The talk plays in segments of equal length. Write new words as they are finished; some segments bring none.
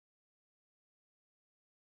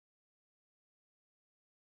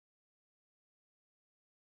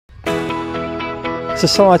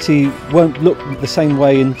Society won't look the same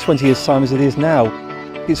way in 20 years' time as it is now.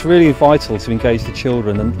 It's really vital to engage the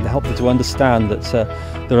children and help them to understand that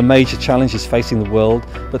there are major challenges facing the world,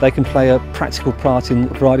 but they can play a practical part in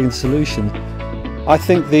providing the solution. I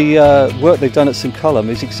think the work they've done at St Columb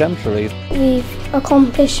is exemplary. We've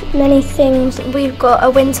accomplished many things. We've got a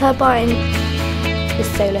wind turbine, The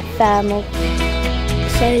solar thermal,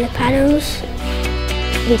 solar panels.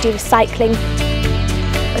 we do recycling,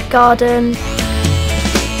 a garden.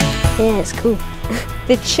 Yeah, it's cool.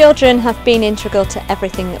 The children have been integral to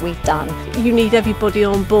everything that we've done. You need everybody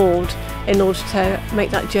on board in order to make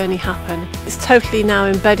that journey happen. It's totally now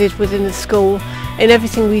embedded within the school in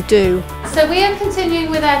everything we do. So we are continuing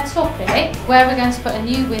with our topic where we're going to put a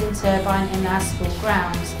new wind turbine in our school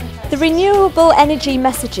grounds. The renewable energy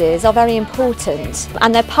messages are very important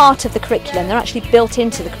and they're part of the curriculum, they're actually built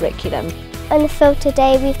into the curriculum. On the field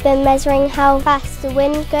today we've been measuring how fast the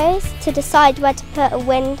wind goes to decide where to put a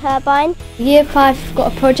wind turbine. Year 5 have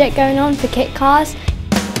got a project going on for kit cars.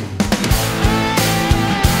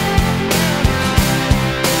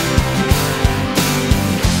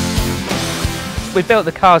 We built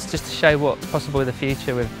the cars just to show what's possible in the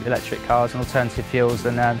future with electric cars and alternative fuels,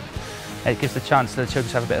 and it gives the chance for the children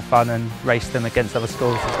to have a bit of fun and race them against other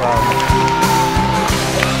schools as well.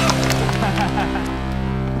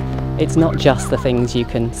 It's not just the things you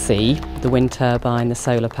can see, the wind turbine, the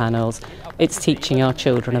solar panels. It's teaching our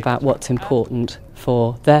children about what's important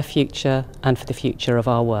for their future and for the future of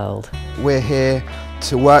our world. We're here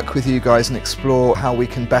to work with you guys and explore how we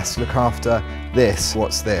can best look after this.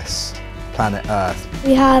 What's this? Planet Earth.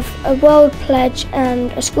 We have a world pledge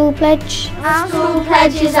and a school pledge. Our school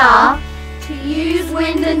pledges are to use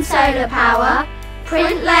wind and solar power,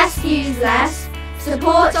 print less, use less,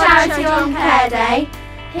 support charity on Care Day,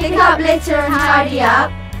 pick up litter and tidy up,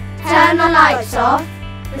 turn the lights off,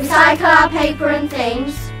 recycle our paper and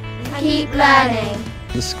things, and keep learning.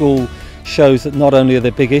 The school shows that not only are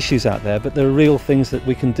there big issues out there, but there are real things that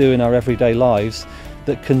we can do in our everyday lives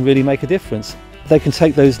that can really make a difference. They can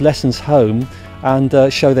take those lessons home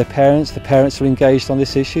and show their parents. The parents are engaged on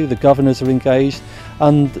this issue, the governors are engaged,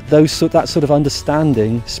 and that sort of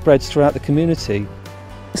understanding spreads throughout the community.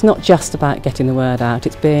 It's not just about getting the word out,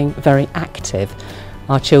 it's being very active.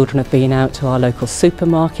 Our children have been out to our local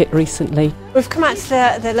supermarket recently. We've come out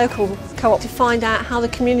to the local co-op to find out how the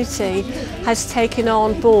community has taken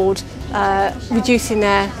on board reducing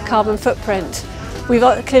their carbon footprint. We've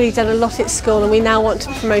clearly done a lot at school and we now want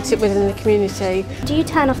to promote it within the community. Do you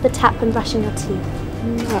turn off the tap when brushing your teeth?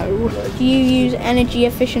 No. Do you use energy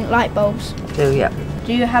efficient light bulbs? Do, yeah.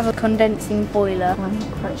 Do you have a condensing boiler? I'm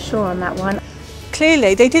not quite sure on that one.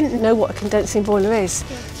 Clearly they didn't know what a condensing boiler is,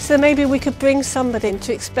 so maybe we could bring somebody in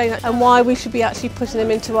to explain that and why we should be actually putting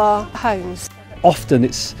them into our homes. Often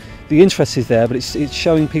the interest is there, but it's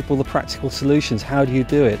showing people the practical solutions. How do you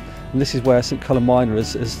do it? And this is where St Columb Minor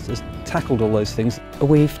has tackled all those things.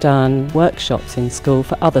 We've done workshops in school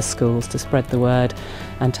for other schools to spread the word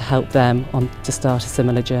and to help them to start a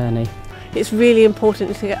similar journey. It's really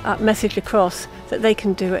important to get that message across that they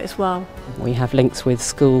can do it as well. We have links with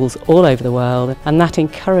schools all over the world, and that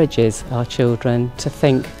encourages our children to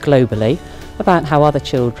think globally about how other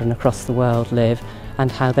children across the world live and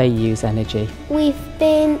how they use energy. We've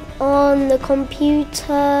been on the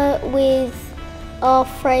computer with our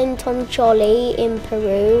friend Tom Jolly in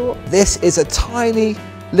Peru. This is a tiny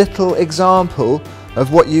little example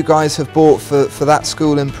of what you guys have bought for that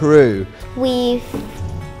school in Peru. We've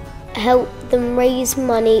helped them raise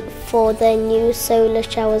money for their new solar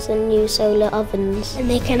showers and new solar ovens. And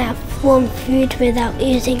they can have warm food without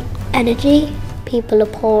using energy. People are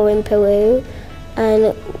poor in Peru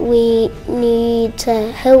and we need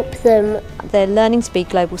to help them. They're learning to be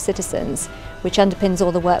global citizens, which underpins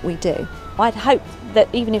all the work we do. I'd hope that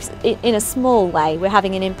even if in a small way we're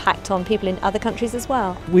having an impact on people in other countries as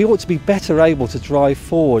well. We ought to be better able to drive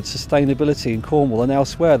forward sustainability in Cornwall and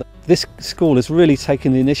elsewhere. This school has really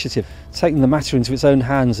taken the initiative, taken the matter into its own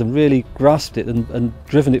hands and really grasped it and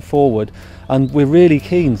driven it forward. And we're really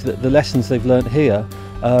keen that the lessons they've learnt here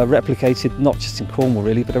are replicated not just in Cornwall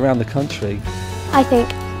really, but around the country. I think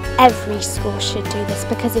every school should do this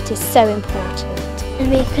because it is so important.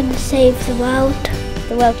 And we can save the world.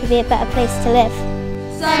 The world could be a better place to live.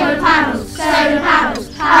 Solar panels, powers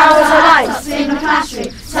the lights in the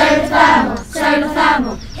classroom. Solar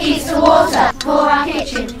thermal, heats the water for our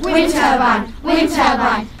kitchen. Wind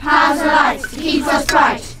turbine, powers the lights to keep us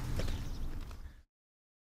bright.